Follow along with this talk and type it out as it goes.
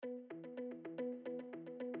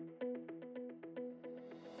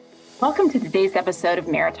Welcome to today's episode of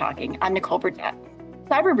Mara Talking. I'm Nicole Burdett.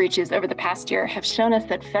 Cyber breaches over the past year have shown us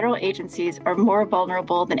that federal agencies are more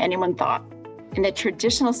vulnerable than anyone thought, and that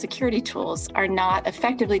traditional security tools are not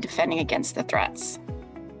effectively defending against the threats.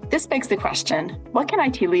 This begs the question, what can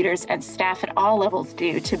IT leaders and staff at all levels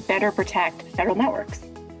do to better protect federal networks?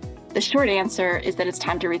 The short answer is that it's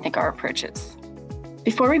time to rethink our approaches.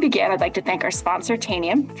 Before we begin, I'd like to thank our sponsor,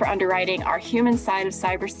 Tanium, for underwriting our Human Side of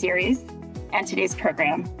Cyber series and today's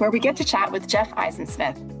program, where we get to chat with Jeff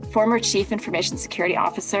Eisensmith, former Chief Information Security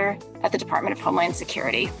Officer at the Department of Homeland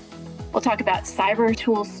Security. We'll talk about cyber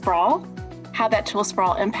tool sprawl, how that tool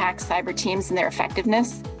sprawl impacts cyber teams and their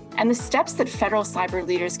effectiveness, and the steps that federal cyber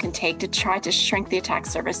leaders can take to try to shrink the attack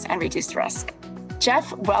surface and reduce risk.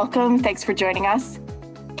 Jeff, welcome. Thanks for joining us.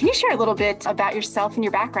 Can you share a little bit about yourself and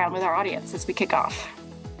your background with our audience as we kick off?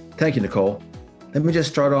 Thank you, Nicole. Let me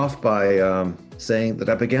just start off by saying that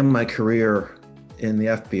I began my career in the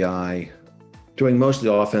FBI doing mostly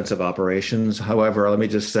offensive operations. However, let me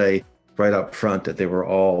just say right up front that they were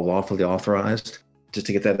all lawfully authorized, just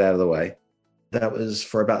to get that out of the way. That was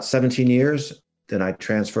for about 17 years. Then I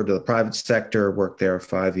transferred to the private sector, worked there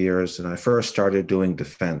 5 years, and I first started doing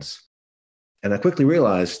defense. And I quickly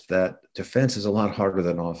realized that defense is a lot harder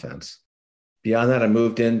than offense. Beyond that, I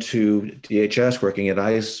moved into DHS, working at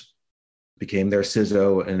ICE, became their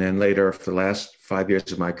CISO, and then later, for the last 5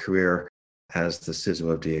 years of my career, as the CISO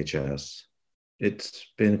of DHS. It's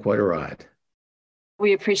been quite a ride.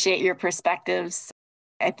 We appreciate your perspectives.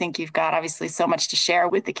 I think you've got obviously so much to share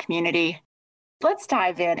with the community. Let's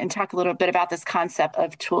dive in and talk a little bit about this concept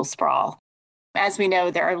of tool sprawl. As we know,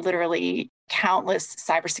 there are literally countless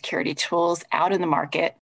cybersecurity tools out in the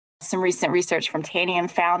market. Some recent research from Tanium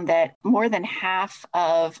found that more than half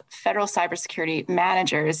of federal cybersecurity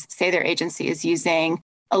managers say their agency is using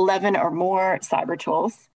 11 or more cyber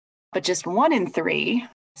tools, but just 1 in 3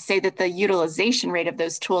 say that the utilization rate of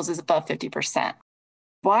those tools is above 50%.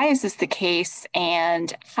 Why is this the case,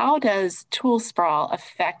 and how does tool sprawl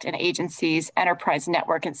affect an agency's enterprise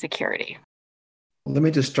network and security? Let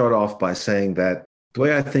me just start off by saying that the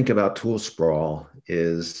way I think about tool sprawl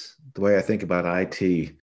is the way I think about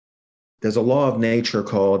IT. There's a law of nature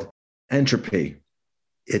called entropy.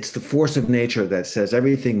 It's the force of nature that says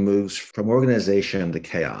everything moves from organization to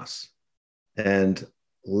chaos. And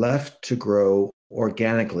left to grow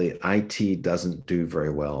organically, IT doesn't do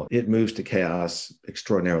very well. It moves to chaos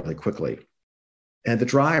extraordinarily quickly. And the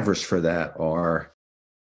drivers for that are,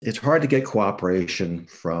 it's hard to get cooperation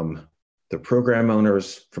from the program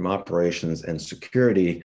owners, from operations and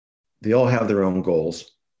security. They all have their own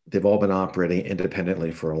goals. They've all been operating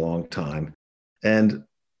independently for a long time. And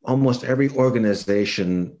almost every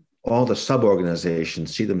organization, all the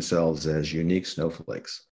sub-organizations see themselves as unique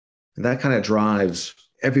snowflakes. And that kind of drives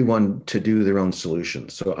everyone to do their own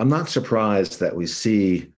solutions. So I'm not surprised that we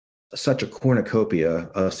see such a cornucopia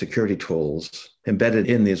of security tools embedded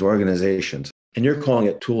in these organizations. And you're calling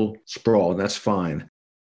it tool sprawl, and that's fine.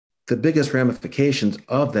 The biggest ramifications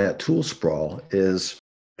of that tool sprawl is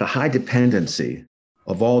the high dependency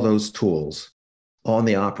of all those tools on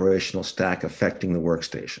the operational stack affecting the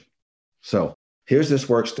workstation. So here's this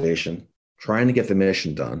workstation trying to get the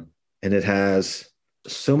mission done, and it has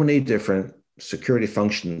so many different security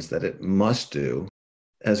functions that it must do,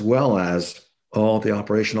 as well as all the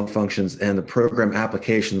operational functions and the program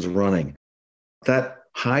applications running. That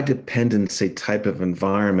high dependency type of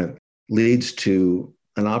environment leads to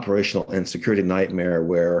an operational and security nightmare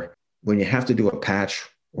where when you have to do a patch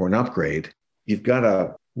or an upgrade, you've got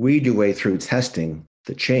to weed your way through testing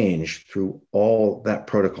the change through all that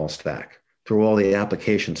protocol stack, through all the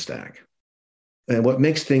application stack. And what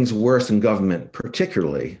makes things worse in government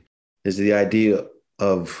particularly is the idea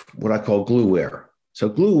of what I call glueware. So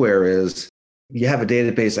glueware is you have a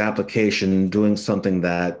database application doing something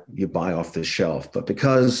that you buy off the shelf, but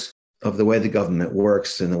because of the way the government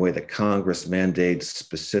works and the way that Congress mandates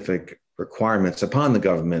specific requirements upon the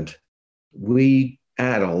government, we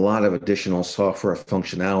add a lot of additional software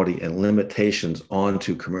functionality and limitations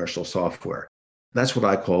onto commercial software. That's what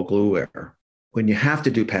I call glueware. When you have to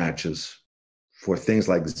do patches for things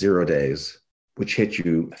like 0 days, which hit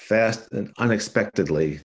you fast and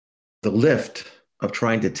unexpectedly, the lift of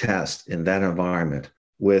trying to test in that environment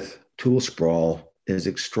with tool sprawl is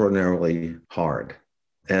extraordinarily hard.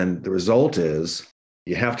 And the result is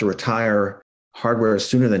you have to retire hardware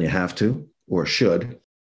sooner than you have to or should.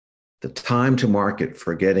 The time to market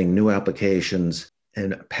for getting new applications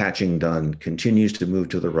and patching done continues to move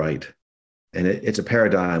to the right. And it's a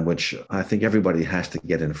paradigm which I think everybody has to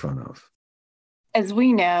get in front of. As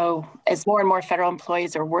we know, as more and more federal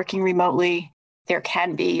employees are working remotely, there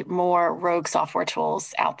can be more rogue software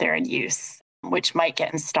tools out there in use, which might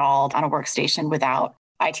get installed on a workstation without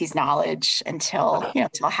IT's knowledge until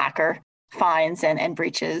a hacker finds and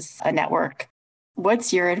breaches a network.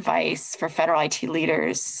 What's your advice for federal IT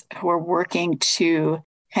leaders who are working to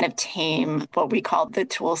kind of tame what we call the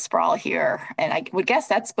tool sprawl here? And I would guess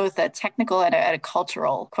that's both a technical and a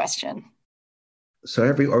cultural question. So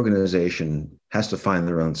every organization has to find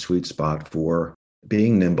their own sweet spot for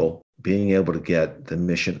being nimble, being able to get the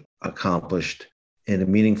mission accomplished in a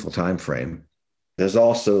meaningful time frame. There's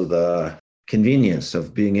also the convenience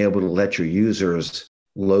of being able to let your users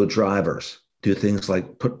load drivers, do things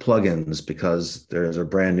like put plugins because there's a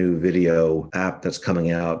brand new video app that's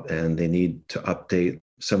coming out and they need to update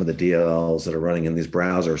some of the DLLs that are running in these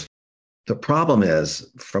browsers. The problem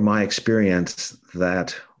is, from my experience,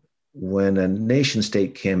 that when a nation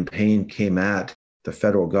state campaign came at the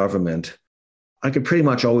federal government, I could pretty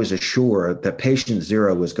much always assure that patient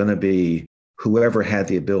zero was going to be whoever had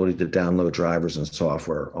the ability to download drivers and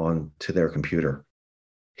software onto their computer.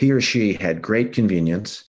 He or she had great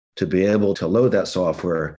convenience to be able to load that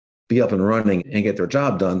software, be up and running, and get their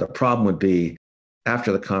job done. The problem would be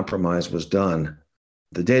after the compromise was done,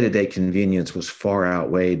 the day-to-day convenience was far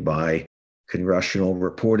outweighed by congressional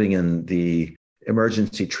reporting and the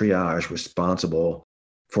emergency triage responsible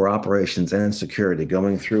for operations and security,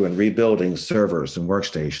 going through and rebuilding servers and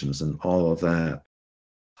workstations and all of that.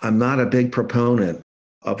 I'm not a big proponent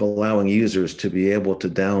of allowing users to be able to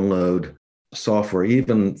download software,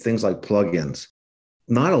 even things like plugins.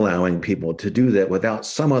 Not allowing people to do that without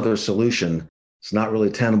some other solution is not really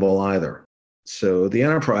tenable either. So the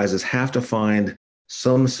enterprises have to find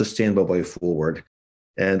some sustainable way forward.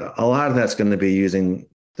 And a lot of that's going to be using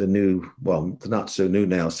the new, well, not so new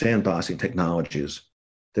now, sandboxing technologies.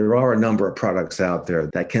 There are a number of products out there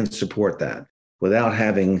that can support that without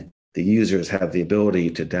having the users have the ability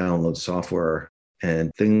to download software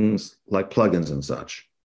and things like plugins and such.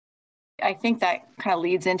 I think that kind of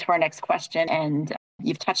leads into our next question. And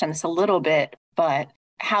you've touched on this a little bit, but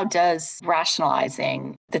how does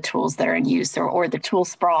rationalizing the tools that are in use or the tool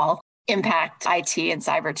sprawl impact IT and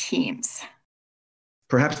cyber teams?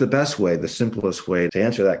 Perhaps the best way, the simplest way to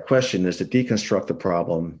answer that question is to deconstruct the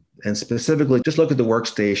problem and specifically just look at the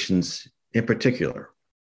workstations in particular.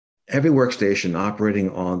 Every workstation operating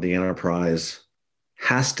on the enterprise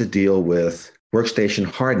has to deal with workstation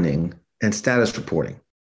hardening and status reporting.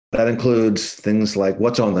 That includes things like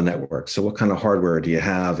what's on the network. So what kind of hardware do you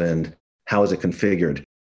have and how is it configured?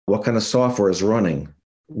 What kind of software is running?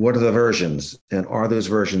 What are the versions? And are those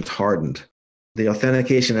versions hardened? The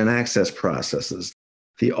authentication and access processes,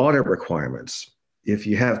 the audit requirements. If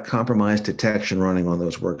you have compromise detection running on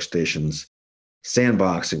those workstations,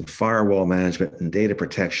 sandboxing, firewall management, and data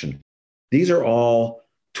protection. These are all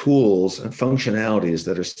tools and functionalities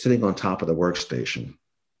that are sitting on top of the workstation.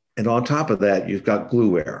 And on top of that, you've got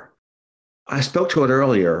Glueware. I spoke to it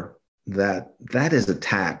earlier that is a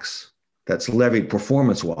tax that's levied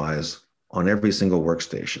performance-wise on every single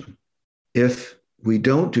workstation. If we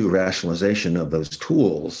don't do rationalization of those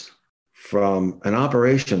tools from an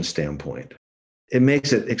operations standpoint, it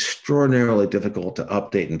makes it extraordinarily difficult to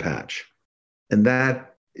update and patch. And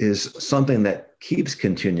that is something that keeps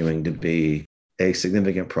continuing to be a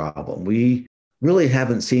significant problem. We really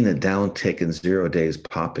haven't seen a downtick in 0 days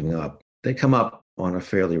popping up. They come up on a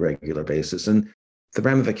fairly regular basis. And the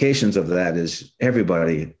ramifications of that is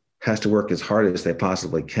everybody has to work as hard as they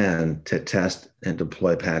possibly can to test and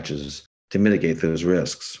deploy patches to mitigate those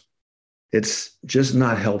risks. It's just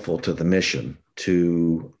not helpful to the mission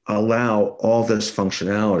to allow all this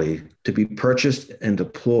functionality to be purchased and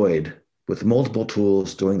deployed with multiple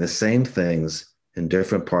tools doing the same things in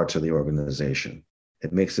different parts of the organization.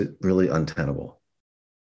 It makes it really untenable.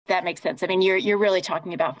 That makes sense. I mean, you're really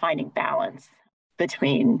talking about finding balance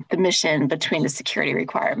between the mission, between the security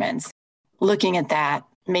requirements, looking at that,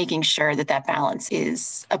 making sure that that balance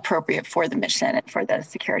is appropriate for the mission and for the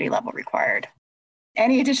security level required.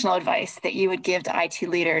 Any additional advice that you would give to IT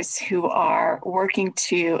leaders who are working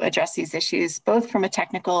to address these issues, both from a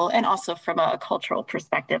technical and also from a cultural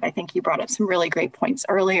perspective? I think you brought up some really great points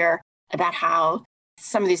earlier about how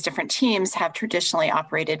some of these different teams have traditionally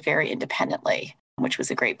operated very independently, which was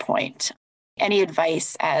a great point. Any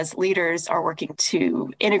advice as leaders are working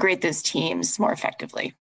to integrate those teams more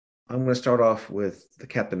effectively? I'm going to start off with the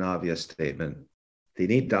Captain Obvious statement. They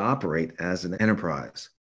need to operate as an enterprise.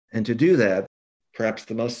 And to do that, perhaps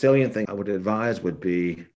the most salient thing I would advise would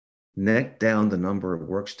be neck down the number of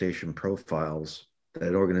workstation profiles that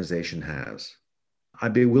an organization has.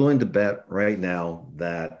 I'd be willing to bet right now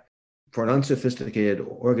that for an unsophisticated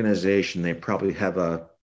organization, they probably have a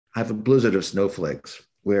I have a blizzard of snowflakes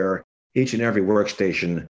where each and every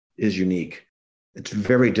workstation is unique. It's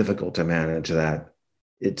very difficult to manage that.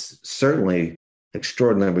 It's certainly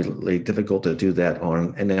extraordinarily difficult to do that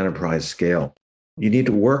on an enterprise scale. You need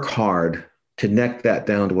to work hard to neck that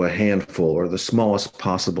down to a handful or the smallest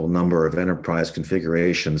possible number of enterprise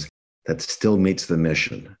configurations that still meets the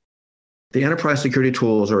mission. The enterprise security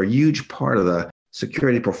tools are a huge part of the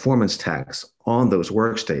security performance tax on those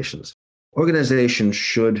workstations. Organizations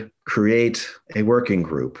should create a working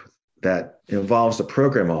group that involves the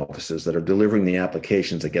program offices that are delivering the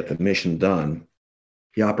applications that get the mission done,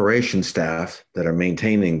 the operations staff that are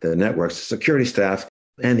maintaining the networks, the security staff,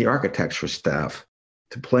 and the architecture staff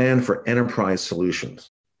to plan for enterprise solutions.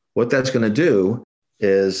 What that's going to do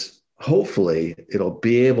is hopefully it'll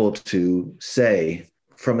be able to say,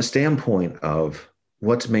 from a standpoint of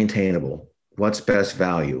what's maintainable, what's best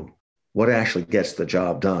value, what actually gets the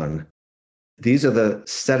job done, these are the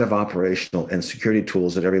set of operational and security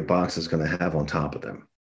tools that every box is going to have on top of them.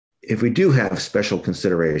 If we do have special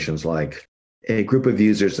considerations like a group of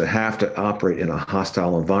users that have to operate in a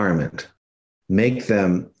hostile environment, make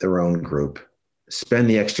them their own group, spend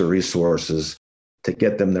the extra resources to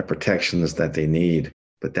get them the protections that they need.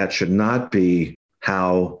 But that should not be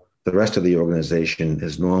how the rest of the organization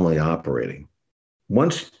is normally operating.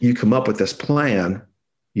 Once you come up with this plan,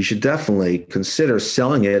 you should definitely consider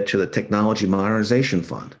selling it to the Technology Modernization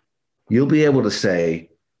Fund. You'll be able to say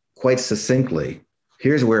quite succinctly,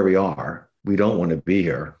 here's where we are. We don't want to be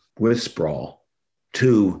here with sprawl.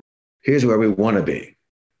 2, here's where we want to be,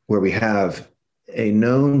 where we have a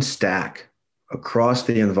known stack across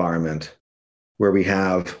the environment, where we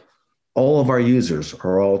have all of our users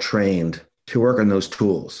are all trained to work on those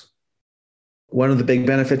tools. One of the big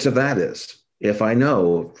benefits of that is if I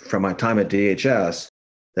know from my time at DHS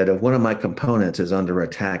that if one of my components is under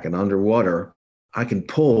attack and underwater, I can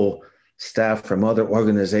pull staff from other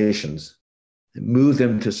organizations and move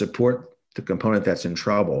them to support the component that's in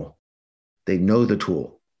trouble. They know the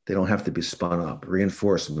tool. They don't have to be spun up.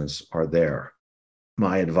 Reinforcements are there.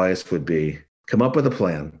 My advice would be come up with a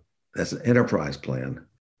plan that's an enterprise plan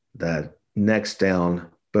that necks down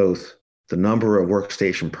both the number of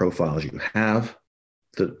workstation profiles you have,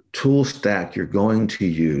 the tool stack you're going to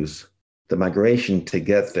use, the migration to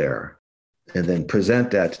get there, and then present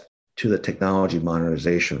that to the Technology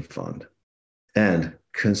Modernization Fund. And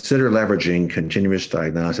consider leveraging continuous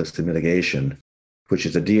diagnostics and mitigation, which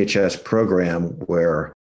is a DHS program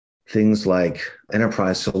where things like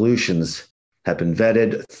enterprise solutions have been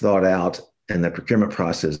vetted, thought out, and the procurement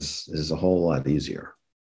process is a whole lot easier.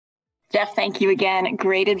 Jeff, thank you again.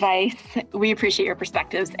 Great advice. We appreciate your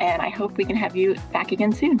perspectives, and I hope we can have you back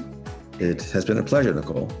again soon. It has been a pleasure,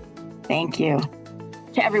 Nicole. Thank you.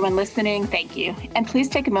 To everyone listening, thank you. And please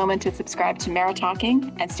take a moment to subscribe to Mara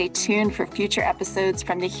Talking and stay tuned for future episodes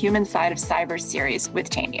from the Human Side of Cyber series with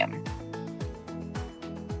Tanium.